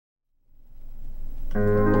Hello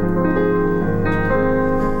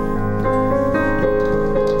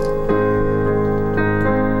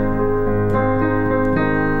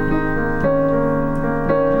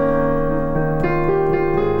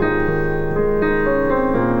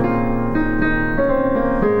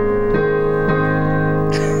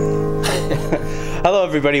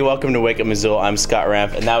everybody, welcome to Wake Up Missoula. I'm Scott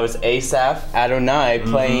Ramp, and that was Asaph Adonai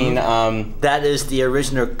playing... That is the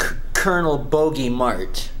original Colonel Bogey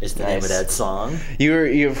March is the name of that song. You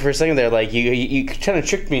were for a second there, like, you kind of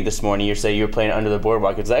tricked me this morning. You said you were playing Under the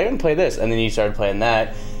Boardwalk. It's like, I didn't play this, and then you started playing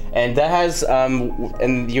that. And that has,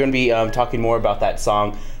 and you're going to be talking more about that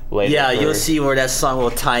song later. Yeah, you'll see where that song will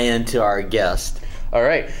tie into our guest. All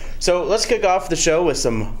right, so let's kick off the show with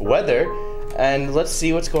some weather. And let's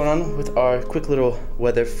see what's going on with our quick little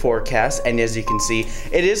weather forecast. And as you can see,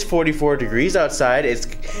 it is 44 degrees outside. It's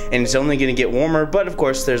only going to get warmer, but of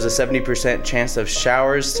course there's a 70% chance of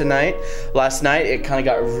showers tonight. Last night it kind of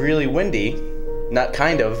got really windy. Not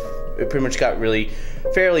kind of. It pretty much got really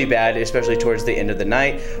fairly bad, especially towards the end of the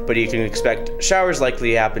night. But you can expect showers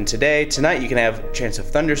likely to happen today. Tonight you can have a chance of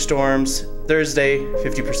thunderstorms. Thursday,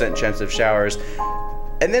 50% chance of showers.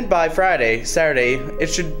 And then by Friday, Saturday, it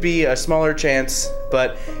should be a smaller chance,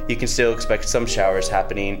 but you can still expect some showers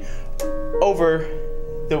happening over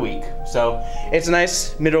the week. So it's a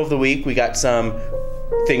nice middle of the week. We got some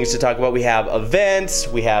things to talk about. We have events,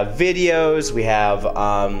 we have videos, we have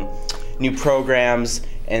new programs,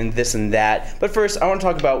 and this and that. But first, I want to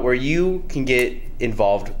talk about where you can get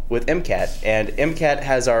involved with MCAT. And MCAT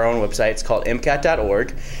has our own website. It's called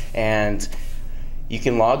MCAT.org. And you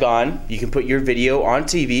can log on, you can put your video on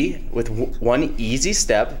TV with one easy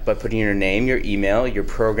step by putting your name, your email, your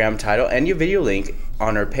program title, and your video link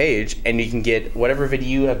on our page, and you can get whatever video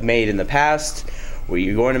you have made in the past, what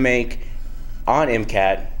you're going to make on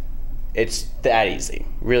MCAT. It's that easy,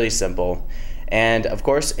 really simple. And of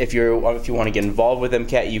course, if you want to get involved with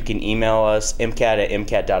MCAT, you can email us,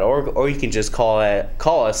 mcat@mcat.org, or you can just call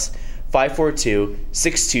us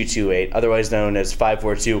 542-6228, otherwise known as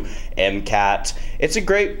 542-MCAT. It's a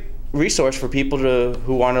great resource for people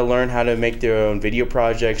who want to learn how to make their own video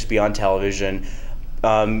projects, be on television,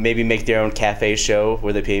 maybe make their own cafe show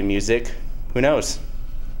where they play music. Who knows?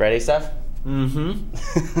 Right, Asaph?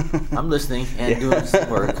 Mm-hmm. I'm listening and doing some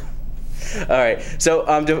work. All right, so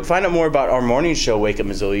to find out more about our morning show, Wake Up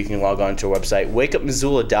Missoula, you can log on to our website,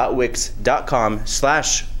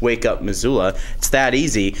 wakeupmissoula.wix.com/wakeupmissoula. It's that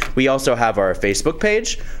easy. We also have our Facebook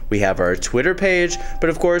page, we have our Twitter page, but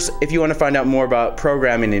of course, if you want to find out more about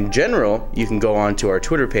programming in general, you can go on to our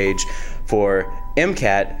Twitter page for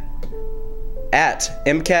MCAT, at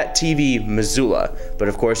MCAT TV Missoula. But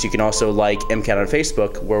of course, you can also like MCAT on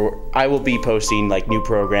Facebook, where I will be posting like new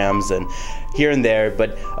programs and here and there.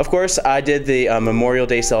 But of course, I did the Memorial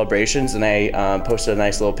Day celebrations, and I posted a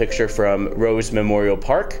nice little picture from Rose Memorial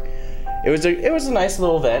Park. It was a nice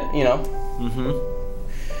little event, you know.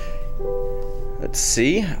 Let's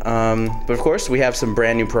see. But of course, we have some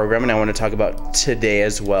brand new programming I want to talk about today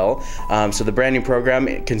as well. So the brand new program,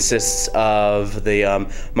 it consists of the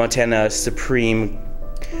Montana Supreme.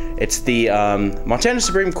 It's the Montana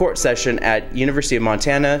Supreme Court session at University of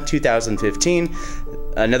Montana 2015.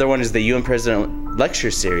 Another one is the UN President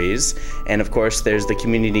Lecture Series. And of course, there's the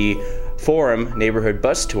Community Forum Neighborhood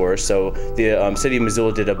Bus Tour. So the City of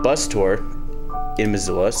Missoula did a bus tour in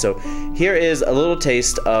Missoula. So here is a little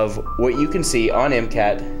taste of what you can see on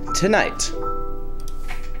MCAT tonight.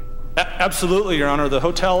 Absolutely, Your Honor. The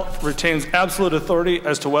hotel retains absolute authority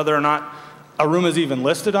as to whether or not a room is even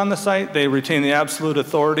listed on the site. They retain the absolute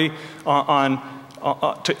authority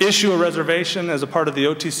to issue a reservation as a part of the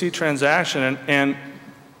OTC transaction, and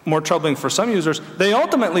more troubling for some users, they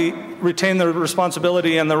ultimately retain the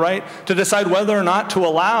responsibility and the right to decide whether or not to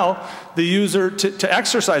allow the user to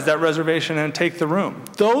exercise that reservation and take the room.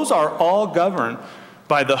 Those are all governed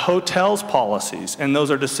by the hotel's policies, and those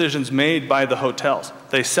are decisions made by the hotels.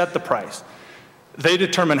 They set the price. They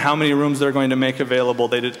determine how many rooms they're going to make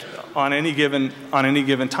available. On any given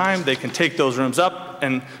time, they can take those rooms up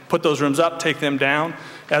and put those rooms up, take them down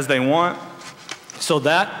as they want. So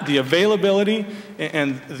that the availability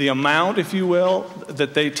and the amount, if you will,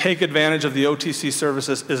 that they take advantage of the OTC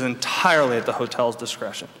services is entirely at the hotel's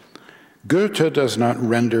discretion. Goethe does not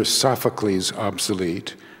render Sophocles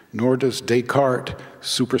obsolete, nor does Descartes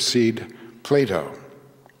supersede Plato.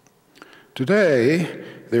 Today,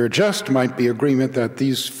 there just might be agreement that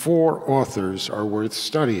these four authors are worth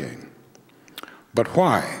studying. But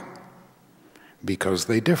why? Because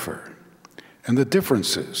they differ. And the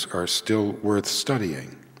differences are still worth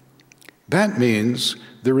studying. That means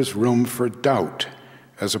there is room for doubt,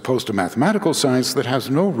 as opposed to mathematical science that has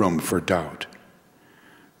no room for doubt.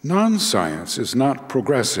 Non-science is not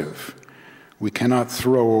progressive. We cannot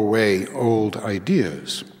throw away old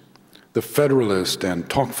ideas. The Federalist and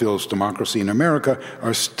Tocqueville's Democracy in America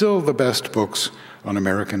are still the best books on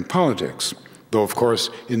American politics, though of course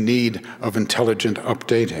in need of intelligent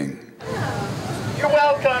updating. You're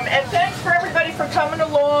welcome, and thanks for everybody for coming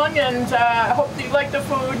along, and I hope that you liked the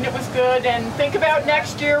food and it was good. And think about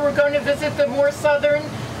next year, we're going to visit the more southern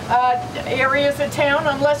areas of town,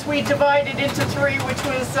 unless we divide it into 3, which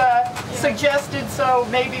was suggested, so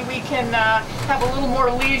maybe we can have a little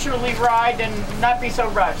more leisurely ride and not be so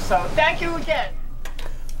rushed. So thank you again.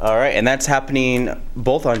 All right, and that's happening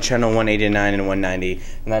both on channel 189 and 190,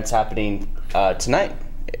 and that's happening tonight.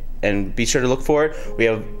 And be sure to look for it. We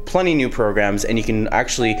have plenty new programs, and you can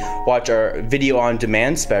actually watch our video on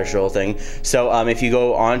demand special thing. So if you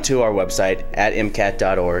go onto our website at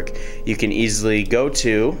MCAT.org, you can easily go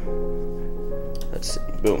to, let's see,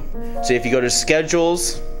 boom. So if you go to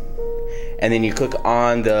schedules, and then you click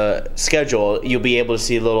on the schedule, you'll be able to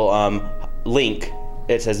see a little link.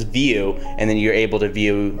 It says view, and then you're able to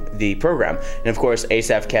view the program. And of course,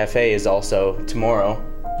 Asaph Cafe is also tomorrow.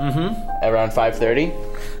 Around 5:30.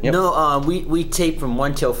 Yep. No, we tape from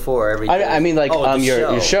 1 till 4 every day. I mean, like,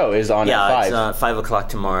 your show is on at 5. Yeah, it's 5 o'clock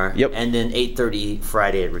tomorrow. Yep. And then 8:30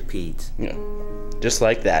 Friday it repeats. Yeah, just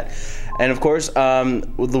like that. And of course,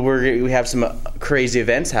 we have some crazy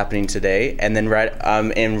events happening today, and then right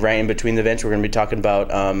in between the events, we're going to be talking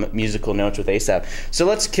about musical notes with Asaph. So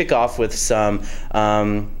let's kick off with some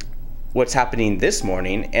what's happening this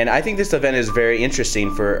morning. And I think this event is very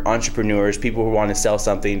interesting for entrepreneurs, people who want to sell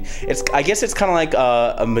something. I guess it's kind of like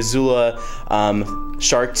a Missoula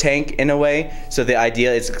Shark Tank in a way. So the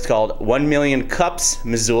idea is, it's called 1 Million Cups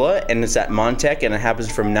Missoula, and it's at Montech, and it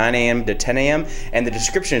happens from 9 a.m. to 10 a.m. And the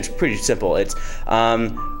description is pretty simple. It's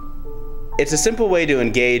a simple way to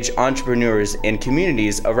engage entrepreneurs in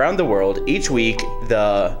communities around the world. Each week,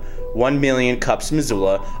 the 1 Million Cups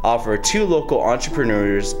Missoula offer 2 local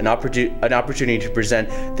entrepreneurs an opportunity to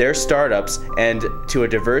present their startups and to a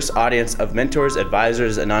diverse audience of mentors,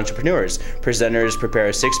 advisors, and entrepreneurs. Presenters prepare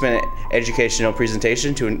a 6-minute educational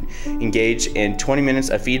presentation to engage in 20 minutes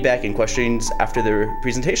of feedback and questions after their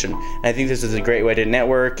presentation. And I think this is a great way to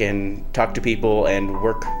network and talk to people and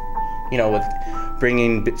work, with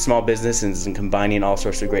bringing small businesses and combining all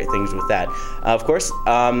sorts of great things with that. Of course,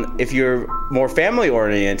 if you're more family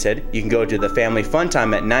oriented, you can go to the Family Fun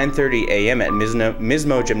Time at 9:30 a.m. at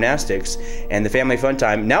Mismo Gymnastics. And the Family Fun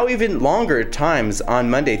Time, now even longer times on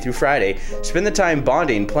Monday through Friday. Spend the time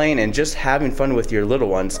bonding, playing, and just having fun with your little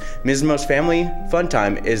ones. Mismo's Family Fun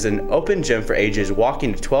Time is an open gym for ages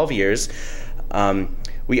walking to 12 years.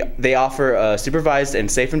 They offer a supervised and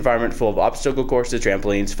safe environment full of obstacle courses,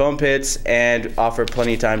 trampolines, foam pits, and offer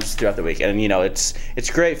plenty of times throughout the week. And it's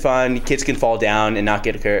great fun. Kids can fall down and not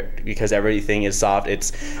get hurt because everything is soft.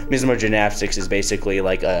 Mismo Gymnastics is basically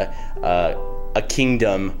like a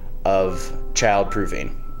kingdom of child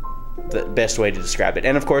proofing. The best way to describe it.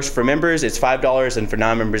 And of course, for members, it's $5, and for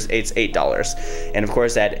non-members, it's $8. And of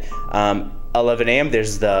course, at 11 a.m.,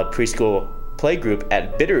 there's the preschool play group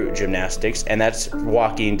at Bitterroot Gymnastics, and that's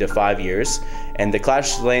walking to 5 years. And the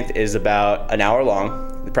class length is about an hour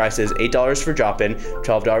long. The price is $8 for drop-in,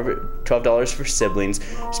 $12 for siblings,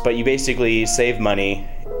 but you basically save money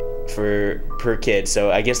per kid.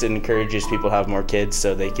 So I guess it encourages people to have more kids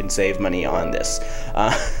so they can save money on this.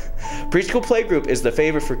 Preschool playgroup is the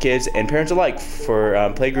favorite for kids and parents alike for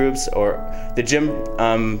playgroups, or the gym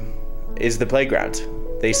is the playground.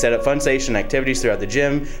 They set up fun station activities throughout the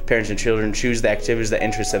gym. Parents and children choose the activities that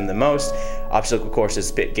interest them the most. Obstacle courses,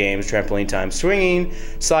 spit games, trampoline time, swinging,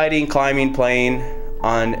 sliding, climbing, playing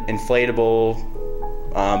on inflatable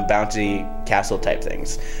bounty castle type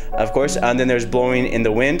things. Of course, and then there's blowing in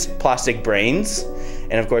the wind, plastic brains.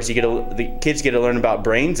 And of course, the kids get to learn about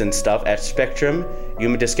brains and stuff at Spectrum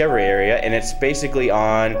Human Discovery Area. And it's basically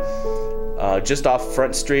on just off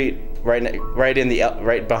Front Street,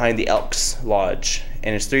 right behind the Elks Lodge.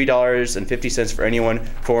 And it's $3.50 for anyone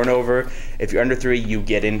 4 and over. If you're under 3, you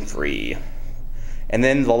get in free. And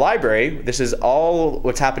then the library, this is all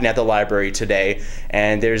what's happening at the library today.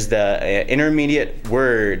 And there's the intermediate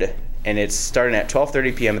word, and it's starting at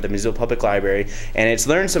 12:30 p.m. at the Missoula Public Library. And it's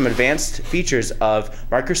learned some advanced features of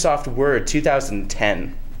Microsoft Word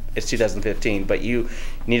 2010. It's 2015, but you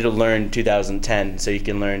need to learn 2010 so you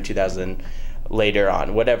can learn 2000 later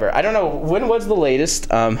on, whatever. I don't know, when was the latest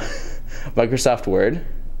Microsoft Word?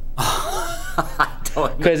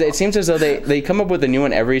 Because it seems as though they come up with a new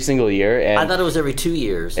one every single year. And I thought it was every 2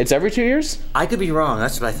 years. It's every 2 years? I could be wrong.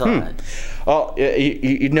 That's what I thought. Well,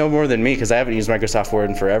 you know more than me, because I haven't used Microsoft Word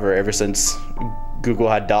in forever, ever since Google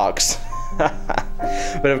had Docs.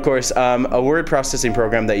 But of course, a word processing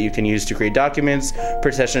program that you can use to create documents.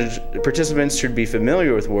 Participants should be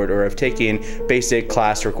familiar with Word or have taken basic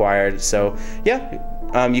class required. So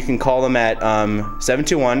yeah, you can call them at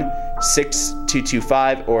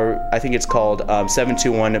 721-6225, or I think it's called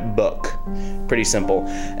 721-BOOK. Pretty simple.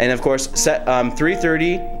 And of course,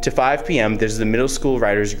 3:30 to 5 p.m. there's the middle school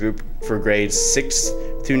writers group for grades 6th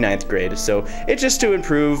through 9th grade. So it's just to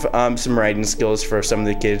improve some writing skills for some of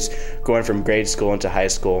the kids going from grade school into high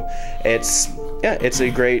school. It's a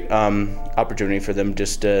great opportunity for them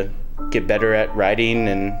just to get better at writing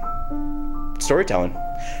and storytelling.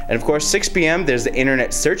 And of course, 6 p.m. there's the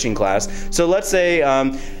internet searching class. So let's say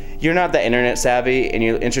you're not that internet savvy and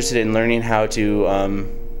you're interested in learning how to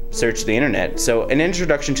search the internet. So an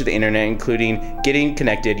introduction to the internet, including getting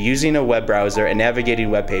connected, using a web browser, and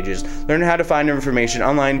navigating web pages. Learn how to find information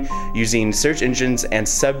online using search engines and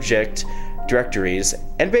subject directories,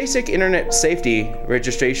 and basic internet safety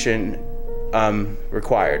registration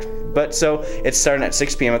required. But so it's starting at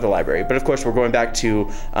 6 p.m. at the library. But of course, we're going back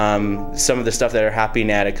to some of the stuff that are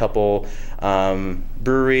happening at a couple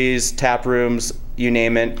breweries, tap rooms, you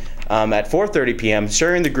name it. At 4:30 p.m.,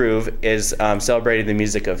 Sharing the Groove is celebrating the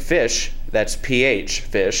music of Fish. That's PH,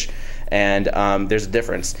 Fish. And there's a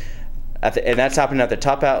difference. And that's happening at the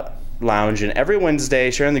Top Out Lounge. And every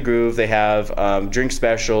Wednesday, Sharing the Groove, they have drink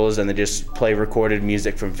specials, and they just play recorded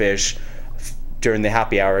music from Fish during the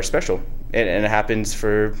happy hour special. And it happens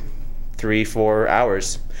for 3-4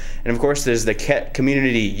 hours. And of course, there's the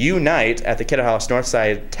Community Unite at the Kettle House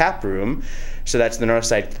Northside Tap Room. So that's the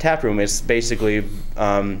Northside Tap Room. It's basically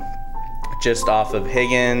just off of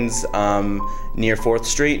Higgins, near 4th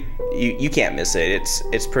Street. You can't miss it.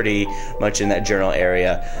 It's pretty much in that general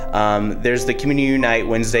area. There's the Community Unite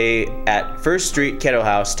Wednesday at 1st Street Kettle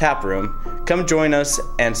House Tap Room. Come join us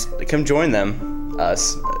and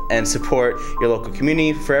support your local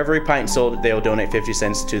community. For every pint sold, they'll donate 50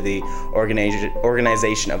 cents to the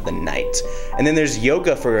organization of the night. And then there's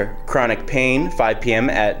yoga for chronic pain, 5 p.m.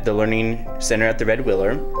 at the Learning Center at the Red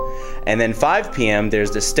Willow. And then 5 p.m. there's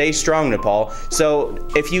the Stay Strong Nepal. So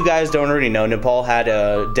if you guys don't already know, Nepal had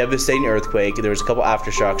a devastating earthquake. There was a couple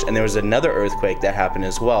aftershocks, and there was another earthquake that happened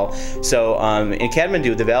as well. So in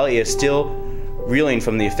Kathmandu, the valley is still reeling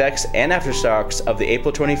from the effects and aftershocks of the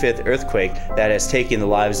April 25th earthquake that has taken the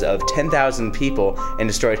lives of 10,000 people and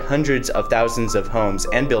destroyed hundreds of thousands of homes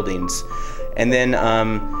and buildings. And then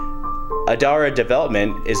Adara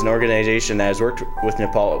Development is an organization that has worked with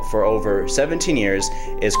Nepal for over 17 years,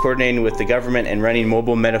 is coordinating with the government and running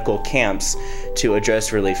mobile medical camps to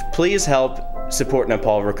address relief. Please help support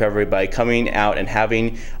Nepal recovery by coming out and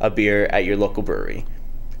having a beer at your local brewery.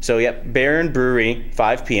 So yep, Baron Brewery,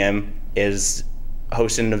 5 p.m. is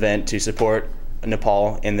hosting an event to support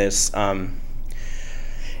Nepal in this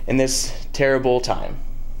terrible time.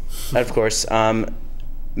 And of course,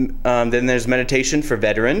 then there's meditation for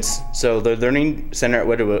veterans. So the Learning Center at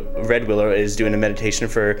Red Willow is doing a meditation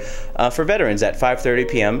for veterans at 5:30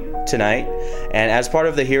 p.m. tonight. And as part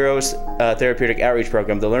of the Heroes Therapeutic Outreach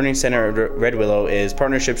Program, the Learning Center at Red Willow is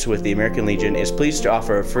partnerships with the American Legion is pleased to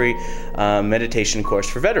offer a free meditation course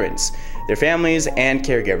for veterans, their families, and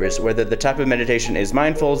caregivers, whether the type of meditation is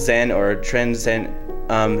mindful, Zen, or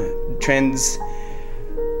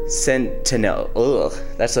Sentinel. Ugh,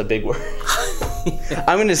 that's a big word.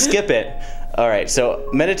 I'm going to skip it. All right, so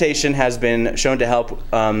meditation has been shown to help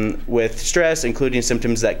with stress, including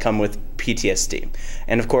symptoms that come with PTSD.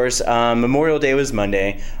 And of course, Memorial Day was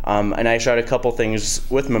Monday, and I shot a couple things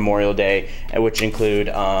with Memorial Day, which include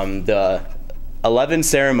the 11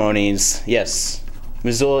 ceremonies. Yes,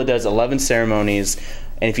 Missoula does 11 ceremonies.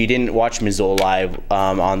 And if you didn't watch Missoula Live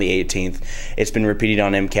on the 18th, it's been repeated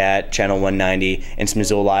on MCAT, channel 190, and it's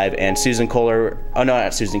Missoula Live. And Susan Kohler, oh no,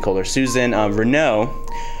 not Susan Kohler, Susan Renault,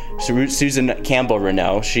 Susan Campbell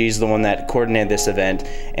Renault, she's the one that coordinated this event,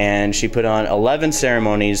 and she put on 11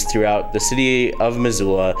 ceremonies throughout the city of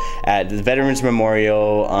Missoula at the Veterans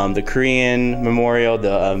Memorial, the Korean Memorial,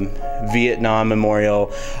 the Vietnam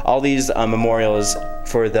Memorial, all these memorials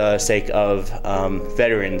for the sake of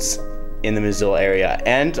veterans in the Missoula area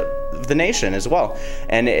and the nation as well.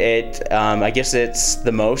 And I guess it's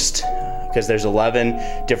the most, because there's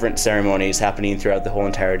 11 different ceremonies happening throughout the whole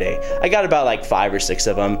entire day. I got about like 5 or 6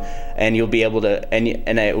 of them, and you'll be able to, and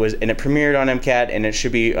it premiered on MCAT, and it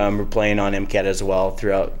should be playing on MCAT as well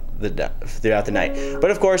throughout the night.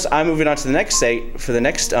 But of course, I'm moving on to the next for the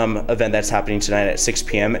next event that's happening tonight at 6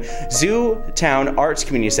 p.m. Zoo Town Arts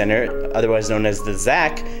Community Center, otherwise known as the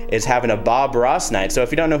ZAC, is having a Bob Ross night. So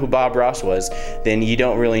if you don't know who Bob Ross was, then you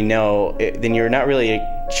don't really know, then you're not really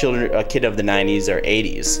a kid of the 90s or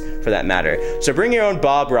 80s for that matter. So bring your own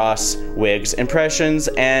Bob Ross wigs, impressions,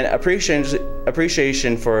 and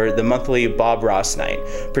appreciation for the monthly Bob Ross night.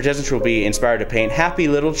 Participants will be inspired to paint happy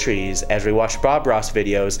little trees as we watch Bob Ross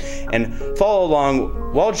videos and follow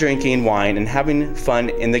along while drinking wine and having fun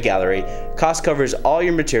in the gallery. Cost covers all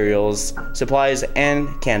your materials, supplies, and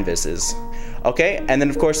canvases. Okay, and then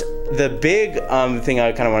of course the big thing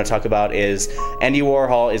I kind of want to talk about is Andy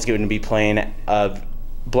Warhol is going to be playing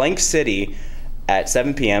Blank City at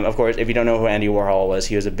 7 p.m. Of course, if you don't know who Andy Warhol was,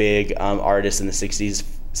 he was a big artist in the 60s,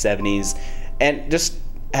 70s, and just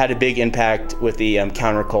had a big impact with the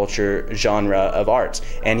counterculture genre of art.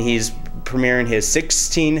 And he's premiering his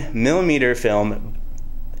 16mm film.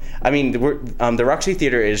 I mean, the Roxy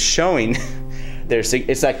Theater is showing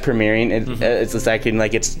it's like premiering. It's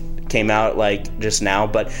like it's came out like just now,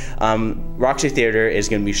 but Roxy Theater is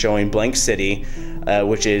going to be showing Blank City,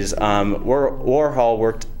 which is Warhol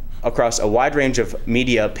worked across a wide range of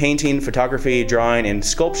media: painting, photography, drawing, and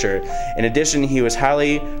sculpture. In addition, he was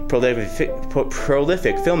highly prolific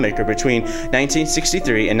filmmaker. Between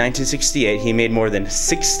 1963 and 1968, he made more than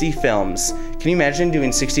 60 films. Can you imagine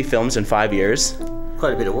doing 60 films in 5 years?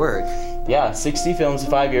 Quite a bit of work. Yeah, 60 films in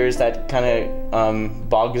 5 years. That kind of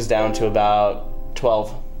bogs down to about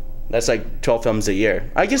 12. That's like 12 films a year.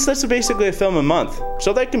 I guess that's basically a film a month.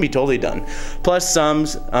 So that can be totally done. Plus some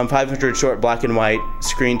 500 short black and white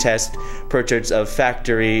screen test portraits of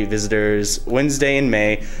factory visitors. Wednesday in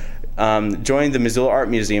May, join the Missoula Art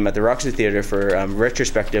Museum at the Roxy Theater for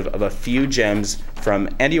retrospective of a few gems from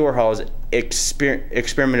Andy Warhol's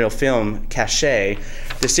experimental film Cachet.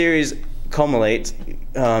 The series culminates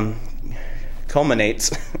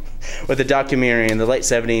with a documentary in the late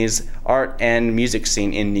 70s art and music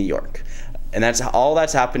scene in New York. And that's all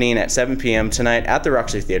that's happening at 7 p.m. tonight at the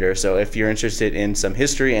Roxy Theater. So if you're interested in some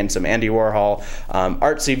history and some Andy Warhol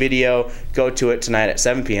artsy video, go to it tonight at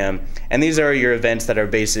 7 p.m. And these are your events that are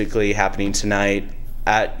basically happening tonight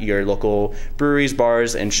at your local breweries,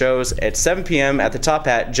 bars, and shows. At 7 p.m. at the Top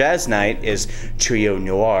Hat, Jazz Night is Trio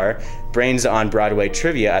Noir, Brains on Broadway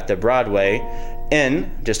Trivia at the Broadway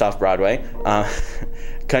Inn, just off Broadway,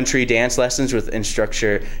 country dance lessons with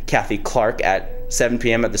instructor Kathy Clark at 7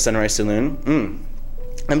 p.m. at the Sunrise Saloon.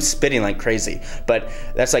 I'm spitting like crazy, but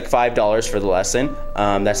that's like $5 for the lesson.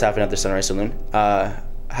 That's happening at the Sunrise Saloon.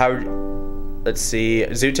 Let's see,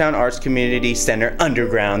 Zootown Arts Community Center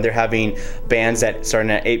Underground. They're having bands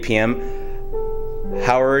starting at 8 p.m.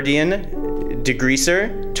 Howardian,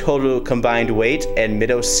 Degreaser, Total Combined Weight, and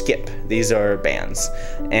Middow Skip. These are bands.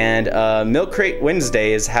 And Milk Crate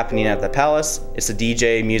Wednesday is happening at the Palace. It's a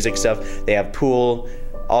DJ, music stuff. They have pool,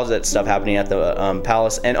 all that stuff happening at the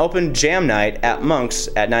Palace. And Open Jam Night at Monk's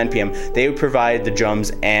at 9 p.m. They provide the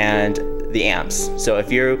drums and the amps. So if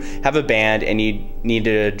you have a band and you need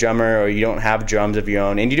a drummer, or you don't have drums of your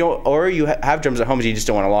own, and you have drums at home, but you just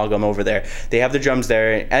don't want to log them over there, they have the drums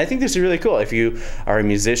there. And I think this is really cool. If you are a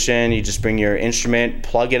musician, you just bring your instrument,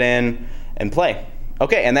 plug it in, and play.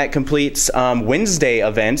 Okay, and that completes Wednesday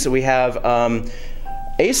events. We have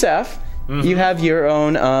Asaph. You have your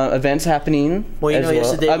own events happening. Well, you know,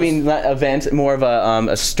 yesterday. I mean, not event, more of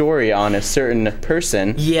a story on a certain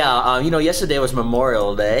person. Yeah, you know, yesterday was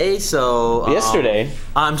Memorial Day, so. Yesterday.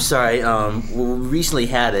 I'm sorry. We recently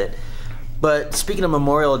had it, but speaking of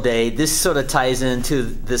Memorial Day, this sort of ties into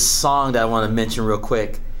this song that I want to mention real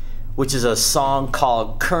quick, which is a song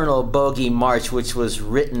called "Colonel Bogey March," which was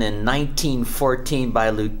written in 1914 by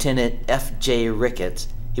Lieutenant F.J. Ricketts.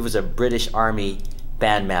 He was a British Army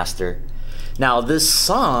bandmaster. Now, this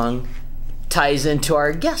song ties into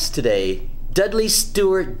our guest today, Dudley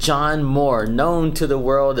Stewart John Moore, known to the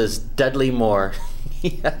world as Dudley Moore.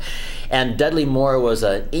 And Dudley Moore was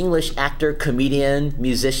an English actor, comedian,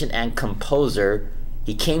 musician, and composer.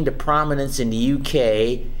 He came to prominence in the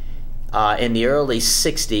UK in the early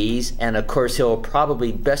 60s, and of course he'll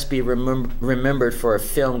probably best be remembered for a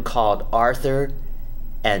film called Arthur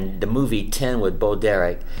and the movie 10 with Bo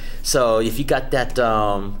Derek. So if you got that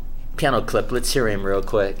piano clip, let's hear him real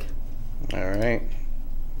quick. All right.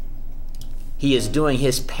 He is doing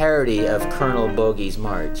his parody of Colonel Bogey's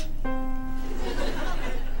March.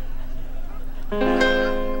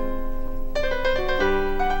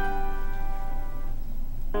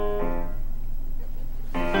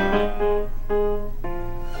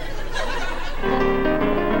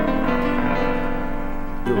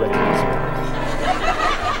 You'll recognize it.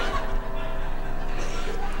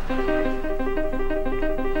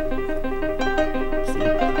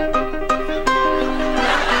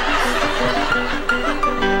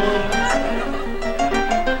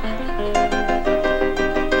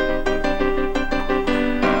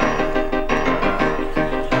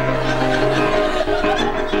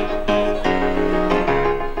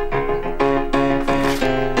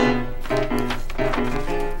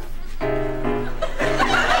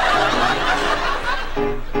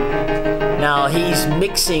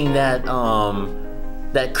 mixing that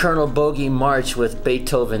that Colonel Bogey March with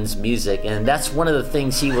Beethoven's music, and that's one of the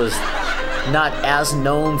things he was not as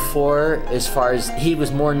known for. As far as he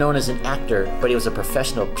was more known as an actor, but he was a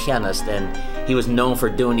professional pianist, and he was known for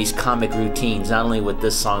doing these comic routines, not only with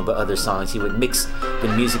this song but other songs. He would mix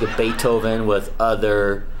the music of Beethoven with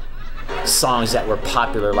other songs that were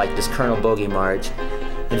popular, like this Colonel Bogey March.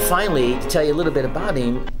 And finally, to tell you a little bit about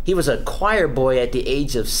him, he was a choir boy at the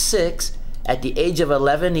age of 6. At the age of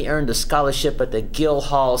 11, he earned a scholarship at the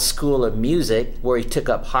Guildhall School of Music, where he took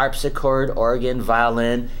up harpsichord, organ,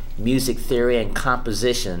 violin, music theory, and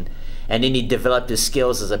composition. And then he developed his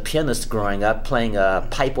skills as a pianist growing up, playing a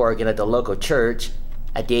pipe organ at the local church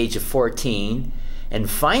at the age of 14. And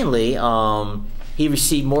finally, he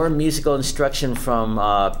received more musical instruction from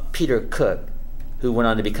Peter Cook, who went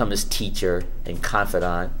on to become his teacher and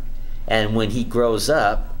confidant. And when he grows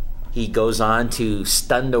up, he goes on to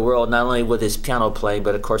stun the world, not only with his piano playing,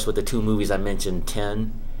 but of course with the 2 movies I mentioned,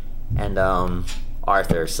 10 and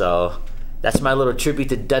Arthur. So that's my little tribute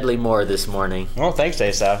to Dudley Moore this morning. Well, thanks,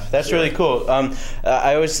 Asaph. That's really cool.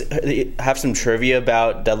 I always have some trivia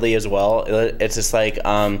about Dudley as well. It's just like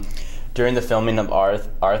during the filming of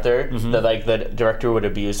Arthur, the director would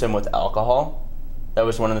abuse him with alcohol. That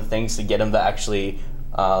was one of the things to get him to actually.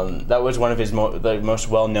 That was one of his the most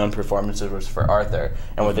well-known performances was for Arthur,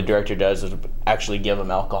 and what the director does is actually give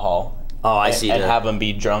him alcohol. Oh, I see. And have him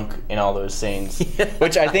be drunk in all those scenes,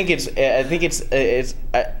 which I think it's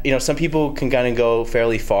you know, some people can kind of go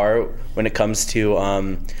fairly far when it comes to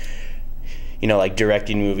you know, like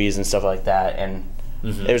directing movies and stuff like that, and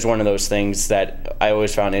it was one of those things that I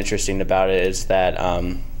always found interesting about it is that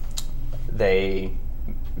they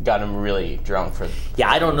got him really drunk for. Yeah,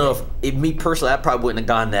 I don't know if me personally, I probably wouldn't have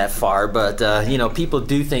gone that far, but you know, people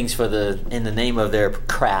do things for in the name of their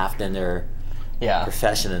craft and their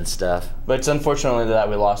profession and stuff. But it's unfortunately that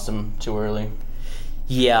we lost him too early.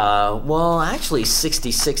 Yeah, well, actually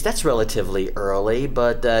 66, that's relatively early,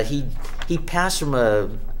 but he passed from a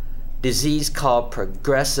disease called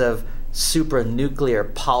progressive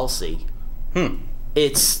supranuclear palsy.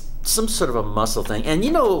 It's some sort of a muscle thing. And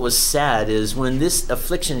you know what was sad is when this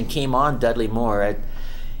affliction came on Dudley Moore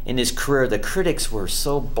in his career, the critics were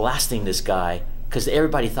so blasting this guy because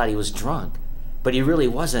everybody thought he was drunk. But he really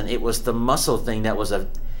wasn't. It was the muscle thing that was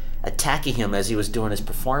attacking him as he was doing his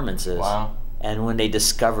performances. Wow. And when they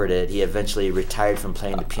discovered it, he eventually retired from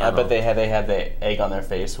playing the piano. I bet they had the egg on their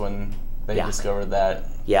face when they discovered that.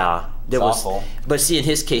 Yeah. It's awful. But see, in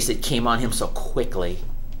his case, it came on him so quickly.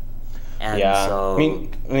 And so,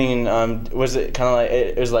 I mean, was it kind of like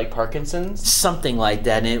it was like Parkinson's? Something like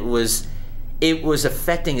that. And it was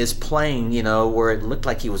affecting his playing, you know, where it looked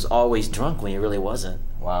like he was always drunk when he really wasn't.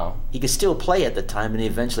 Wow. He could still play at the time, and he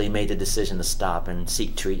eventually made the decision to stop and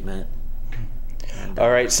seek treatment. And,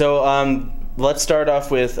 all right, so let's start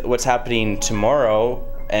off with what's happening tomorrow.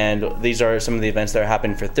 And these are some of the events that are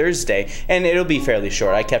happening for Thursday, and it'll be fairly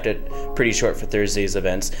short. I kept it pretty short for Thursday's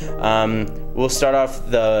events. We'll start off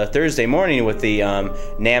the Thursday morning with the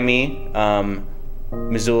NAMI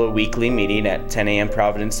Missoula weekly meeting at 10 a.m.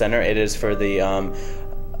 Providence Center. It is for the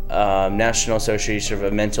National Association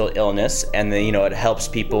of Mental Illness, and you know, it helps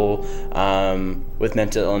people with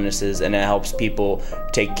mental illnesses, and it helps people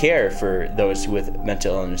take care for those with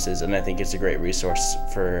mental illnesses, and I think it's a great resource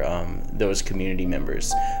for those community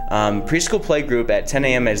members. Preschool play group at 10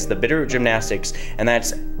 a.m. is the Bitterroot Gymnastics, and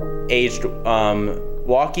that's aged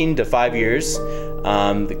walking to 5 years.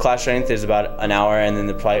 The class strength is about an hour, and then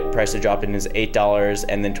the price of drop-in is $8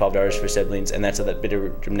 and then $12 for siblings, and that's at that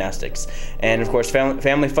Bitterroot Gymnastics. And of course,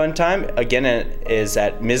 family fun time again is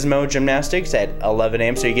at Mismo Gymnastics at 11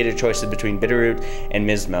 a.m. So you get a choice between Bitterroot and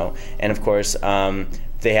Mismo, and of course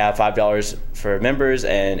they have $5 for members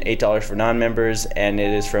and $8 for non-members, and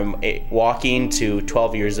it is from walking to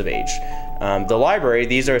 12 years of age. The library,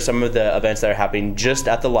 these are some of the events that are happening just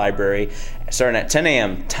at the library. Starting at 10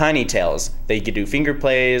 a.m., Tiny Tales. They could do finger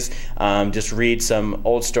plays, just read some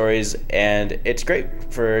old stories, and it's great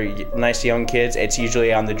for nice young kids. It's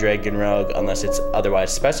usually on the dragon rug unless it's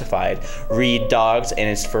otherwise specified. Read Dogs, and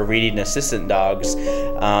it's for reading assistant dogs.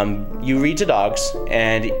 You read to dogs,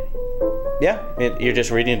 and yeah, you're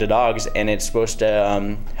just reading to dogs, and it's supposed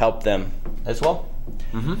to help them as well.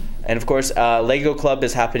 And of course, Lego Club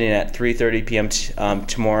is happening at 3:30 p.m.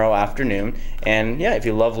 Tomorrow afternoon. And yeah, if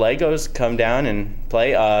you love Legos, come down and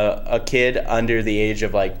play. A kid under the age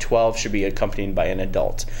of like 12 should be accompanied by an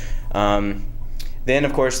adult. Then,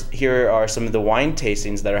 of course, here are some of the wine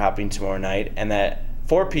tastings that are happening tomorrow night. And at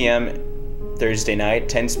 4 p.m., Thursday night,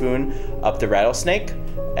 10 Spoon Up the Rattlesnake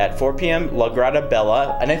at 4 p.m. La Grata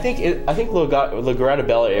Bella, and I think La Grata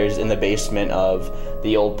Bella is in the basement of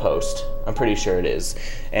the Old Post. I'm pretty sure it is.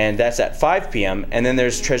 And that's at 5 p.m. And then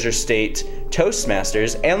there's Treasure State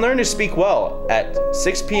Toastmasters and Learn to Speak Well at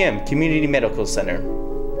 6 p.m. Community Medical Center.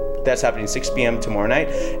 That's happening 6 p.m. tomorrow night.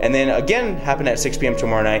 And then again, happening at 6 p.m.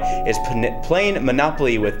 tomorrow night is playing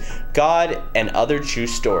Monopoly with God and Other True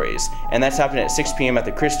Stories. And that's happening at 6 p.m. at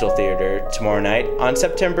the Crystal Theater tomorrow night. On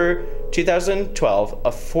September 2012,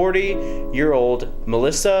 a 40-year-old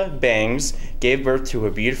Melissa Bangs gave birth to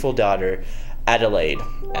her beautiful daughter, Adelaide.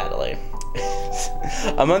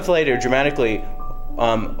 A month later, dramatically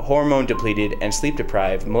hormone depleted and sleep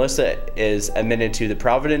deprived, Melissa is admitted to the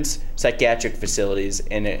Providence psychiatric facilities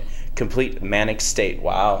in a complete manic state.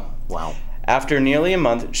 Wow. After nearly a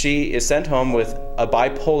month, she is sent home with a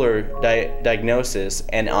bipolar diagnosis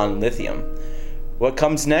and on lithium. What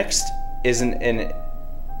comes next is an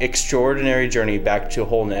extraordinary journey back to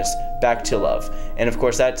wholeness, back to love. And of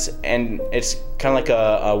course it's kind of like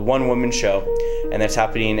a one-woman show, and that's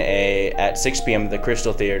happening at 6 p.m. at the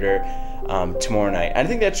Crystal Theater tomorrow night. I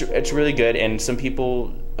think it's really good, and some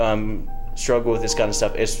people struggle with this kind of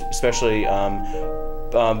stuff, especially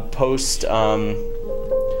post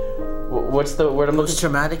what's the word I'm looking for?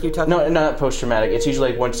 Post-traumatic you're talking No, about? not post-traumatic. It's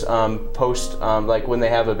usually like once post like when they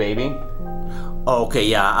have a baby. Oh, okay,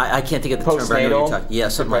 yeah. I can't think of the term, but I know what you're talking. Yeah,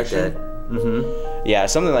 something depression. like that. Yeah,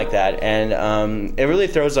 something like that, and it really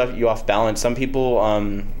throws you off balance. Some people,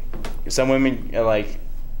 some women, like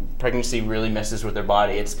pregnancy really messes with their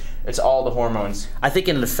body. It's all the hormones. I think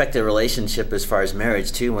it can affect a relationship as far as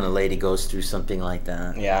marriage too when a lady goes through something like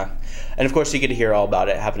that. Yeah, and of course you get to hear all about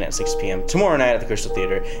it happening at 6 p.m. tomorrow night at the Crystal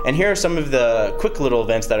Theater. And here are some of the quick little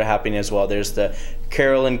events that are happening as well. There's the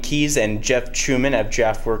Carolyn Keys and Jeff Truman at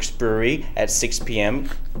Draftworks Brewery at 6 p.m.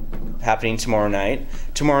 happening tomorrow night.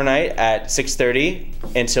 Tomorrow night at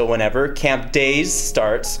 6:30 until whenever Camp Days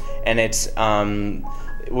starts, and it's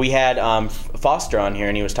we had Foster on here,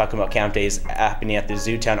 and he was talking about Camp Days happening at the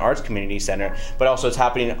Zootown Arts Community Center, but also it's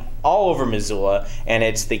happening all over Missoula, and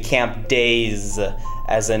it's the Camp Days,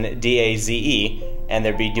 as in D-A-Z-E, and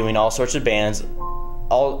they'll be doing all sorts of bands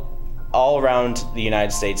all around the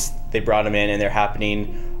United States. They brought them in, and they're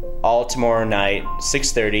happening all tomorrow night,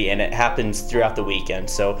 6:30, and it happens throughout the weekend.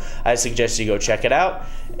 So I suggest you go check it out.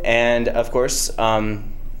 And of course,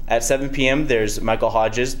 at 7 p.m. there's Michael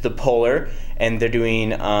Hodges, The Polar, and they're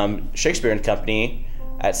doing Shakespeare and Company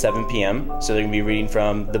at 7 p.m. So they're gonna be reading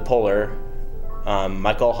from The Polar,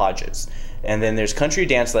 Michael Hodges. And then there's country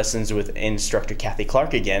dance lessons with instructor Kathy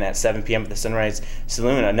Clark again at 7 p.m. at the Sunrise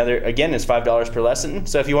Saloon. Another, again, is $5 per lesson.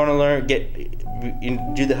 So if you want to learn,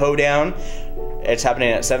 do the hoedown, it's happening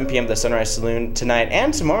at 7 p.m. at the Sunrise Saloon tonight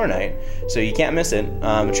and tomorrow night, so you can't miss it.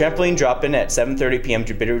 Trampoline drop-in at 7:30 p.m.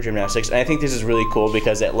 Jupiter Gymnastics, and I think this is really cool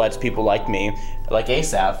because it lets people like me, like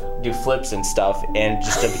Asaph, do flips and stuff and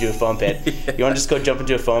just jump into a foam pit. You want to just go jump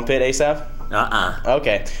into a foam pit, Asaph?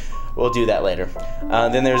 Okay. We'll do that later.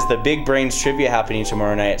 Then there's the Big Brains Trivia happening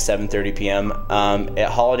tomorrow night at 7:30 p.m. At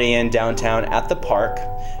Holiday Inn downtown at the park.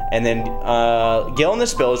 And then Gil and the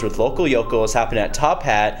Spills with Local Yokel is happening at Top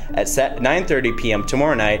Hat at 9:30 p.m.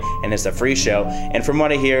 tomorrow night, and it's a free show. And from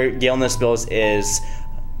what I hear, Gil and the Spills is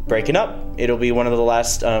breaking up. It'll be one of the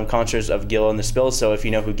last concerts of Gil and the Spills, so if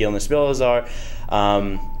you know who Gil and the Spills are,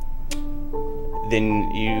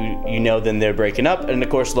 then you know then they're breaking up. And of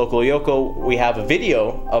course, Local Yokel, we have a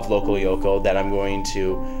video of Local Yokel that I'm going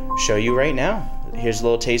to show you right now. Here's a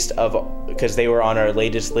little taste of, because they were on our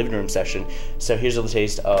latest living room session. So here's a little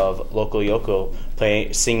taste of Local Yokel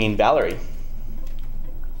singing Valerie.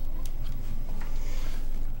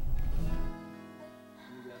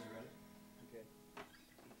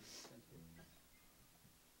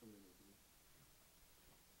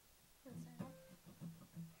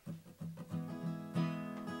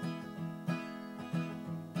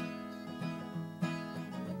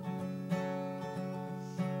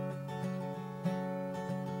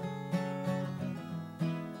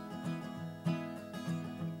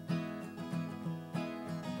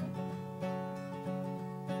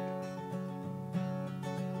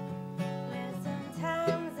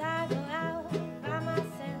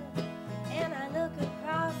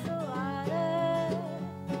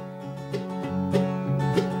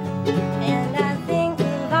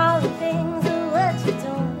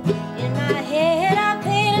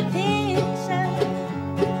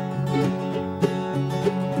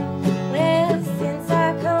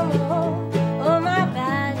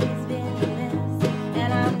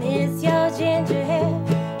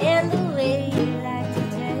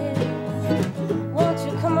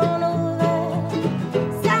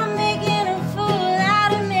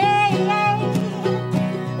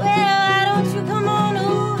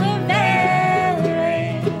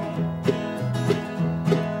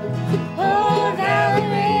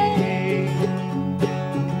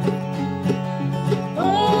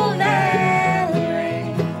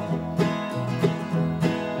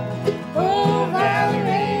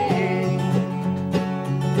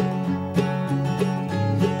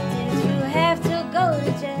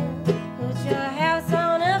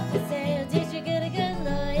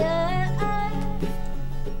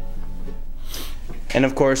 And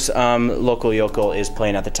of course, local Yokel is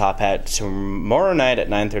playing at the Top Hat tomorrow night at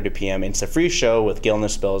 9:30 p.m. It's a free show with Gil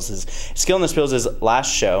Spills. It's Gil Spills'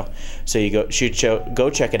 last show, so you go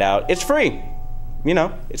check it out. It's free. You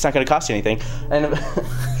know, it's not going to cost you anything.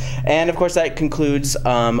 And of course, that concludes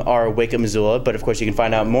our Wake Up Missoula. But of course, you can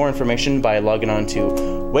find out more information by logging on to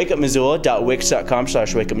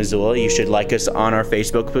wakeupmissoula.wix.com/wakeupmissoula. You should like us on our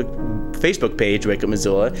Facebook page, Wake Up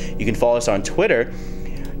Missoula. You can follow us on Twitter.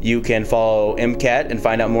 You can follow MCAT and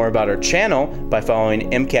find out more about our channel by following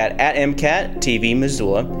MCAT at MCAT TV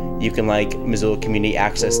Missoula. You can like Missoula Community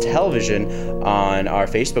Access Television on our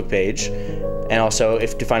Facebook page. And also,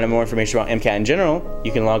 to find out more information about MCAT in general,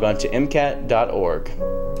 you can log on to mcat.org.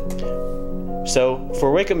 So,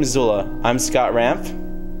 for Wake Up Missoula, I'm Scott Ramph.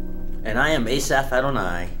 And I am Asaph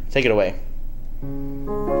Adonai. Take it away.